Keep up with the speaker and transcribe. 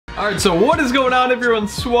Alright, so what is going on, everyone?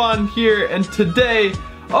 Swan here, and today,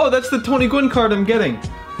 oh, that's the Tony Gwynn card I'm getting.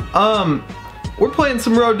 We're playing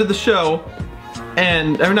some Road to the Show,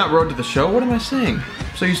 and, or not Road to the Show, what am I saying?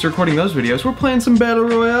 I'm so used to recording those videos. We're playing some Battle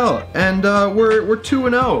Royale, and we're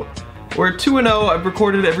 2-0. We're 2-0, I've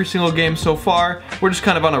recorded every single game so far. We're just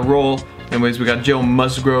kind of on a roll. Anyways, we got Joe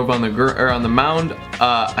Musgrove on the mound.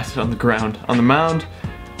 I said on the ground, on the mound.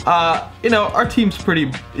 You know, our team's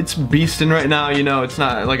it's beasting right now, you know, it's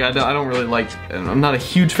not, like, I don't really like, I'm not a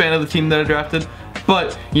huge fan of the team that I drafted,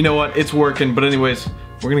 but, you know what, it's working. But anyways,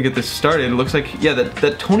 we're gonna get this started. It looks like, yeah,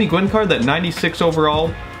 that Tony Gwynn card, that 96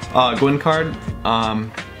 overall, Gwynn card, I,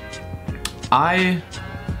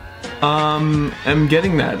 am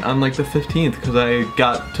getting that on, like, the 15th, because I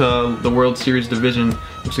got to the World Series division.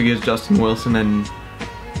 Looks like he has Justin Wilson and,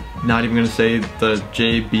 not even gonna say the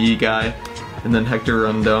JB guy, and then Hector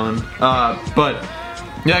Rondon. But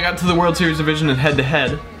yeah, I got to the World Series division in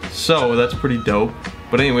head-to-head, so that's pretty dope.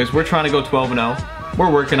 But anyways, we're trying to go 12-0.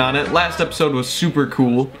 We're working on it. Last episode was super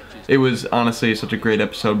cool. It was honestly such a great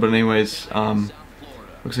episode. But anyways,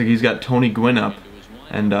 looks like he's got Tony Gwynn up,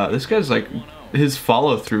 and this guy's like, his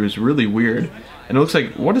follow-through is really weird. And it looks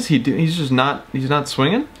like, what does he do? He's not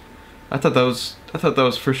swinging. I thought that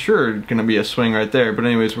was for sure gonna be a swing right there. But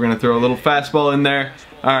anyways, we're gonna throw a little fastball in there.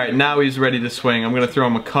 Alright, now he's ready to swing. I'm gonna throw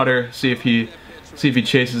him a cutter, see if he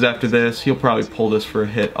chases after this. He'll probably pull this for a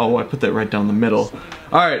hit. Oh, I put that right down the middle.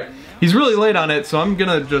 Alright, he's really late on it, so I'm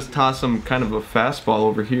gonna just toss him kind of a fastball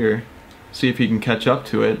over here. See if he can catch up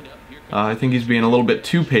to it. I think he's being a little bit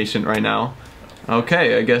too patient right now.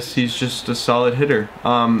 Okay, I guess he's just a solid hitter.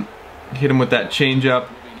 Hit him with that changeup,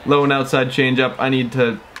 low and outside changeup. I need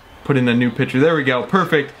to put in a new pitcher. There we go,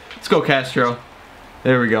 perfect. Let's go, Castro.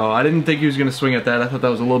 There we go. I didn't think he was going to swing at that. I thought that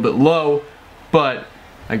was a little bit low, but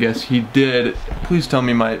I guess he did. Please tell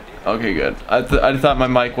me my... Okay, good. I thought my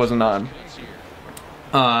mic wasn't on.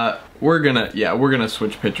 We're gonna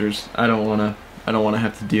switch pitchers. I don't wanna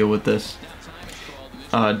have to deal with this.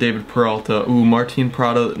 David Peralta. Ooh, Martin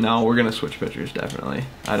Prado. No, we're gonna switch pitchers, definitely.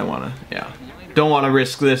 I don't wanna, yeah. Don't wanna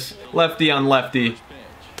risk this. Lefty on lefty.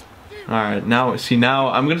 Alright, now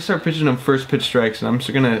I'm gonna start pitching him first pitch strikes, and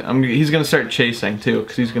he's gonna start chasing too,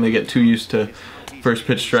 because he's gonna get too used to first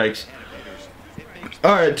pitch strikes.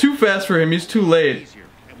 Alright, too fast for him, he's too late.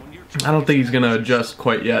 I don't think he's gonna adjust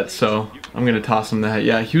quite yet, so I'm gonna toss him that.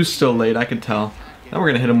 Yeah, he was still late, I could tell. Now we're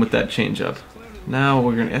gonna hit him with that changeup. Now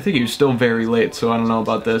I think he was still very late, so I don't know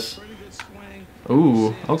about this.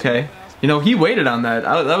 Ooh, okay. You know, he waited on that.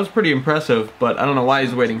 That was pretty impressive, but I don't know why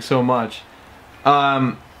he's waiting so much.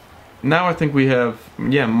 Now I think we have,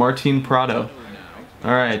 yeah, Martin Prado.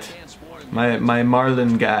 Alright, my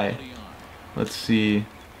Marlin guy. Let's see.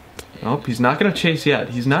 Oh, he's not gonna chase yet.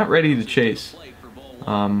 He's not ready to chase. We're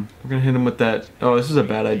gonna hit him with that. Oh, this is a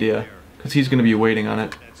bad idea, because he's gonna be waiting on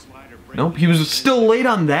it. Nope, he was still late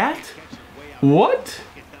on that? What?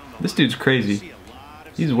 This dude's crazy.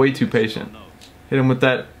 He's way too patient. Hit him with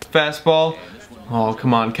that fastball. Oh,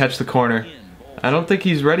 come on, catch the corner. I don't think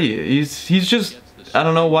he's ready. He's just... I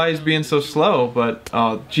don't know why he's being so slow, but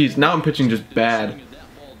oh geez, now I'm pitching just bad.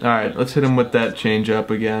 Alright, let's hit him with that changeup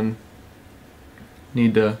again.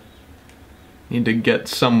 Need to get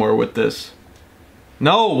somewhere with this.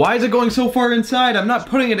 No, why is it going so far inside? I'm not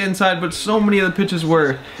putting it inside, but so many of the pitches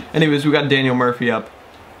were. Anyways, we got Daniel Murphy up.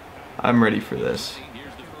 I'm ready for this.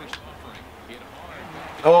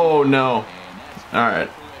 Oh no. Alright.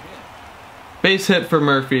 Base hit for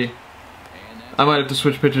Murphy. I might have to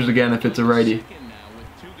switch pitchers again if it's a righty.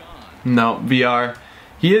 No, VR.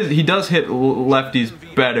 He does hit lefties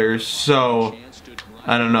better, so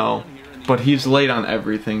I don't know. But he's late on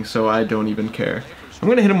everything, so I don't even care. I'm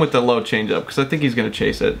gonna hit him with the low changeup because I think he's gonna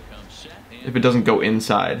chase it if it doesn't go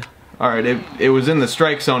inside. Alright, it was in the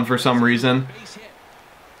strike zone for some reason.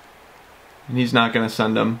 And he's not gonna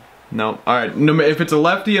send him. No. Alright, no, if it's a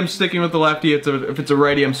lefty, I'm sticking with the lefty. If it's a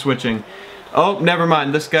righty, I'm switching. Oh, never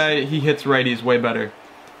mind. This guy, he hits righties way better.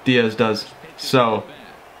 Diaz does. So,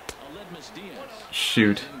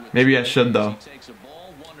 shoot. Maybe I should, though.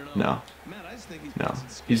 No. No.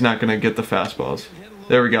 He's not going to get the fastballs.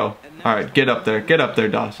 There we go. Alright, get up there. Get up there,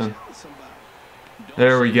 Dawson.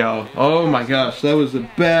 There we go. Oh my gosh, that was a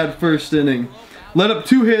bad first inning. Let up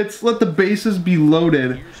 2 hits. Let the bases be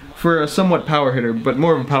loaded for a somewhat power hitter, but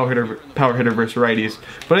more of a power hitter versus righties.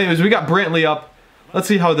 But anyways, we got Brantley up. Let's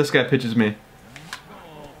see how this guy pitches me.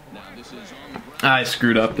 I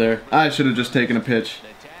screwed up there. I should have just taken a pitch.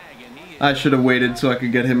 I should have waited so I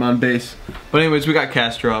could get him on base. But anyways, we got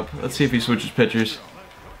Castro up. Let's see if he switches pitchers.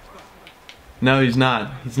 No, he's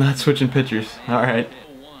not. He's not switching pitchers. Alright.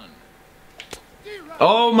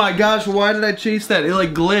 Oh my gosh, why did I chase that? It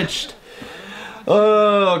like glitched.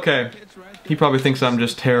 Oh, okay. He probably thinks I'm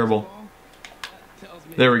just terrible.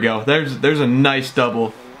 There we go. There's a nice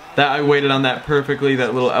double. That I waited on that perfectly,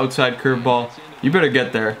 that little outside curveball. You better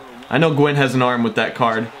get there. I know Gwen has an arm with that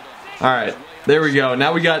card. Alright, there we go.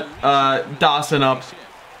 Now we got Dawson up.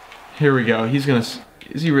 Here we go. He's gonna...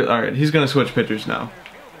 Is he alright, he's gonna switch pitchers now.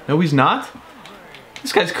 No, he's not?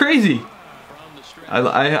 This guy's crazy. I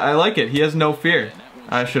like it. He has no fear.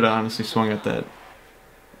 I should have honestly swung at that.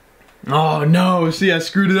 Oh no, see, I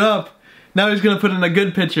screwed it up. Now he's gonna put in a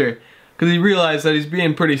good pitcher. Because he realized that he's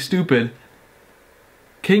being pretty stupid.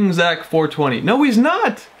 King Zach 420. No, he's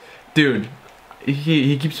not! Dude,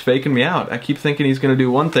 he keeps faking me out. I keep thinking he's gonna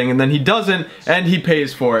do one thing and then he doesn't, and he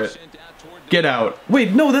pays for it. Get out.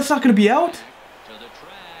 Wait, no, that's not gonna be out?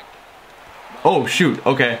 Oh, shoot,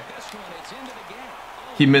 okay.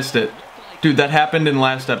 He missed it. Dude, that happened in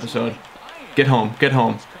last episode. Get home, get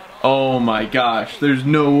home. Oh my gosh, there's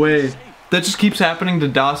no way. That just keeps happening to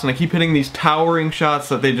Dawson. I keep hitting these towering shots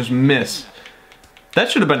that they just miss. That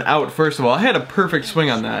should have been out, first of all. I had a perfect swing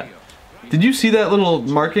on that. Did you see that little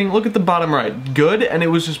marking? Look at the bottom right. Good, and it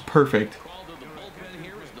was just perfect.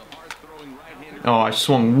 Oh, I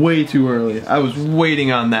swung way too early. I was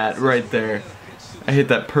waiting on that right there. I hit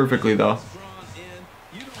that perfectly, though.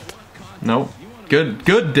 Nope.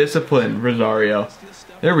 Good discipline, Rosario.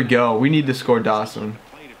 There we go. We need to score Dawson.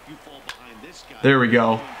 There we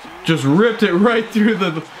go. Just ripped it right through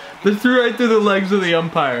right through the legs of the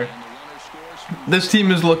umpire. This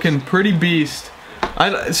team is looking pretty beast.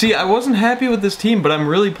 I wasn't happy with this team, but I'm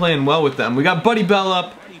really playing well with them. We got Buddy Bell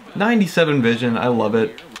up, 97 vision. I love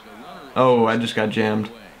it. Oh, I just got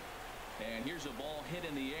jammed.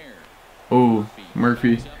 Ooh,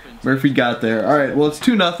 Murphy. Murphy got there. All right, well it's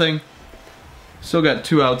 2-0. Still got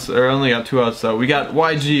 2 outs, or only got 2 outs though. We got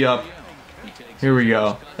YG up. Here we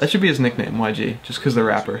go. That should be his nickname, YG, just because the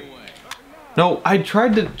rapper. No, I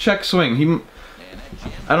tried to check swing.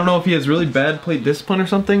 I don't know if he has really bad plate discipline or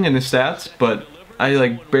something in his stats, but I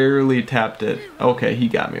like barely tapped it. Okay, he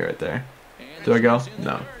got me right there. Do I go?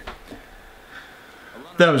 No.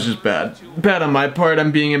 That was just bad. Bad on my part.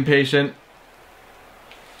 I'm being impatient.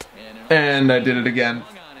 And I did it again.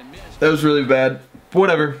 That was really bad.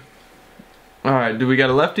 Whatever. Alright, do we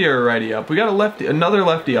got a lefty or a righty up? We got a lefty, another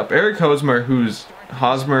lefty up. Eric Hosmer, who's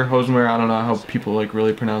Hosmer, I don't know how people like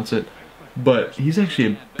really pronounce it. But he's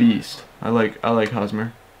actually a beast. I like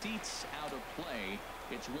Hosmer.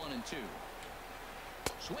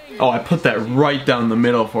 Oh, I put that right down the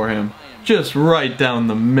middle for him. Just right down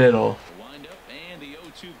the middle.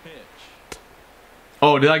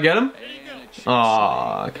 Oh, did I get him?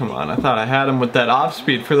 Aw, come on. I thought I had him with that off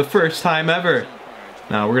speed for the first time ever.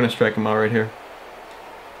 Now we're gonna strike him out right here.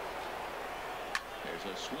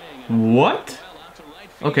 What?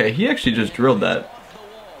 Okay, he actually just drilled that.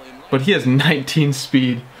 But he has 19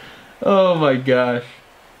 speed. Oh my gosh.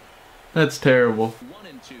 That's terrible.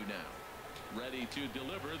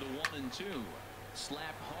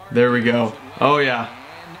 There we go. Oh yeah.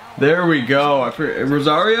 There we go.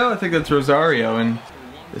 Rosario? I think that's Rosario, and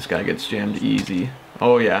this guy gets jammed easy.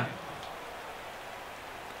 Oh yeah.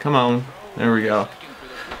 Come on. There we go.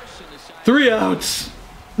 3 outs!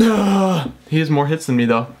 He has more hits than me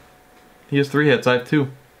though. He has 3 hits, I have 2.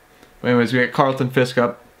 But anyways, we got Carlton Fisk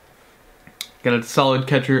up. Got a solid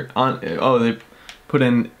catcher on. Oh, they put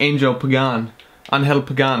in Angel Pagan. Angel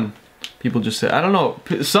Pagan. People just say, I don't know.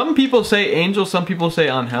 Some people say Angel, some people say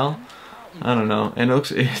Angel. I don't know. And it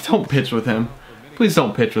looks, don't pitch with him. Please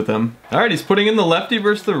don't pitch with him. Alright, he's putting in the lefty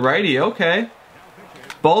versus the righty. Okay.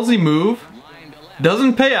 Ballsy move.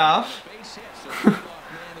 Doesn't pay off.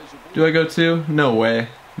 Do I go 2? No way.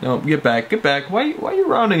 No, get back, get back. Why are you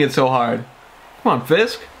rounding it so hard? Come on,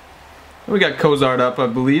 Fisk. We got Cozart up, I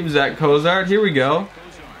believe. Zach Cozart. Here we go.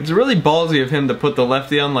 It's really ballsy of him to put the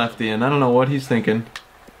lefty on lefty, and I don't know what he's thinking.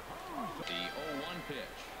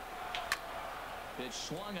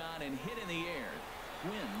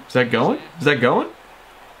 Is that going? Is that going?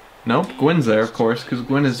 Nope, Gwen's there, of course, because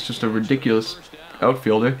Gwen is just a ridiculous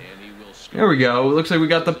outfielder. There we go. It looks like we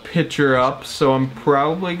got the pitcher up, so I'm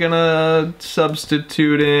probably gonna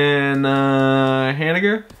substitute in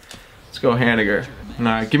Haniger. Let's go Haniger.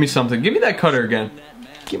 Alright, give me something. Give me that cutter again.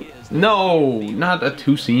 No, not a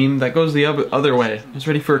two-seam. That goes the other way. I was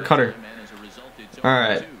ready for a cutter.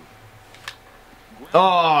 Alright. Oh,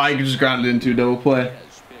 I just grounded into double play.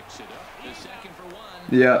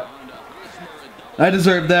 Yeah. I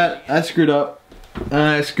deserved that. I screwed up.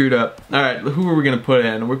 Alright, who are we going to put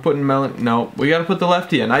in? We're putting Melon. No, we got to put the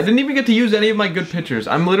lefty in. I didn't even get to use any of my good pitchers.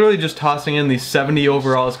 I'm literally just tossing in these 70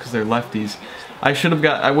 overalls because they're lefties.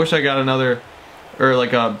 I wish I got another or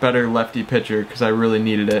like a better lefty pitcher, because I really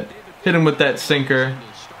needed it. Hit him with that sinker.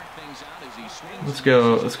 Let's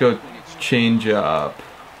go change up.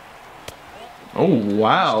 Oh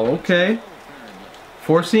wow, okay.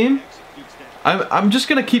 Four seam? I'm just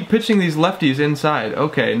gonna keep pitching these lefties inside.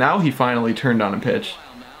 Okay, now he finally turned on a pitch.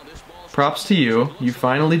 Props to you, you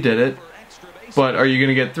finally did it. But are you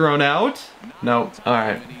gonna get thrown out? No,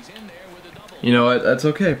 alright. You know what, that's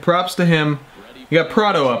okay. Props to him. You got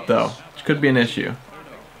Prado up though, which could be an issue.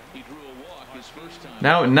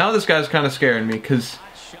 Now this guy's kind of scaring me because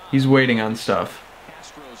he's waiting on stuff.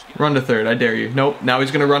 Run to third, I dare you. Nope, now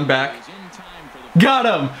he's gonna run back. Got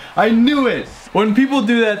him! I knew it! When people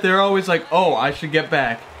do that, they're always like, oh, I should get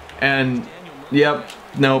back. And, yep,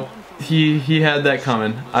 nope. He had that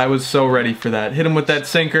coming. I was so ready for that. Hit him with that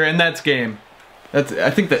sinker, and that's game. I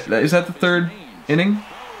think is that the third inning?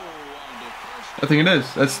 I think it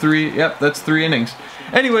is. That's three, yep, that's 3 innings.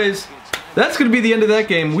 Anyways, that's gonna be the end of that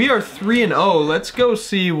game. We are 3-0. Let's go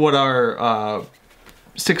see what our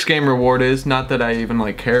 6-game reward is. Not that I even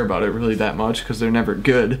like care about it really that much, because they're never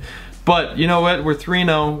good. But you know what? We're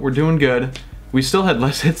 3-0. We're doing good. We still had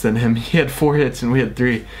less hits than him. He had 4 hits and we had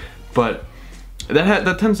 3. But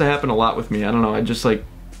that tends to happen a lot with me. I don't know. I just like,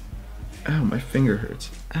 ow, my finger hurts.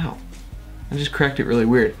 Ow. I just cracked it really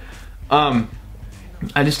weird.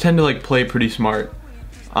 I just tend to like play pretty smart.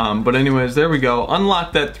 But anyways, there we go.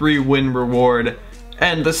 Unlock that 3-win reward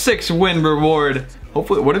and the 6-win reward.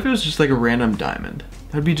 Hopefully, what if it was just like a random diamond?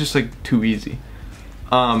 That'd be just like too easy.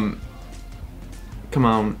 Come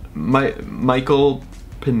on, Michael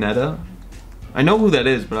Pineda? I know who that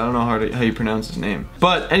is, but I don't know how you pronounce his name.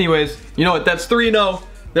 But anyways, you know what, that's 3-0.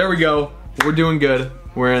 There we go. We're doing good.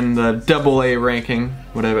 We're in the AA ranking.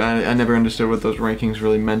 Whatever, I never understood what those rankings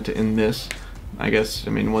really meant in this. I guess, I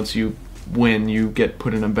mean, once you win, you get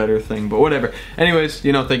put in a better thing, but whatever. Anyways,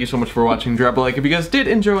 you know, thank you so much for watching. Drop a like if you guys did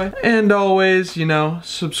enjoy. And always, you know,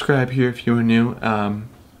 subscribe here if you are new.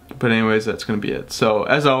 But anyways, that's gonna be it. So,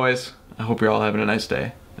 as always, I hope you're all having a nice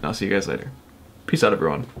day, and I'll see you guys later. Peace out,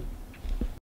 everyone.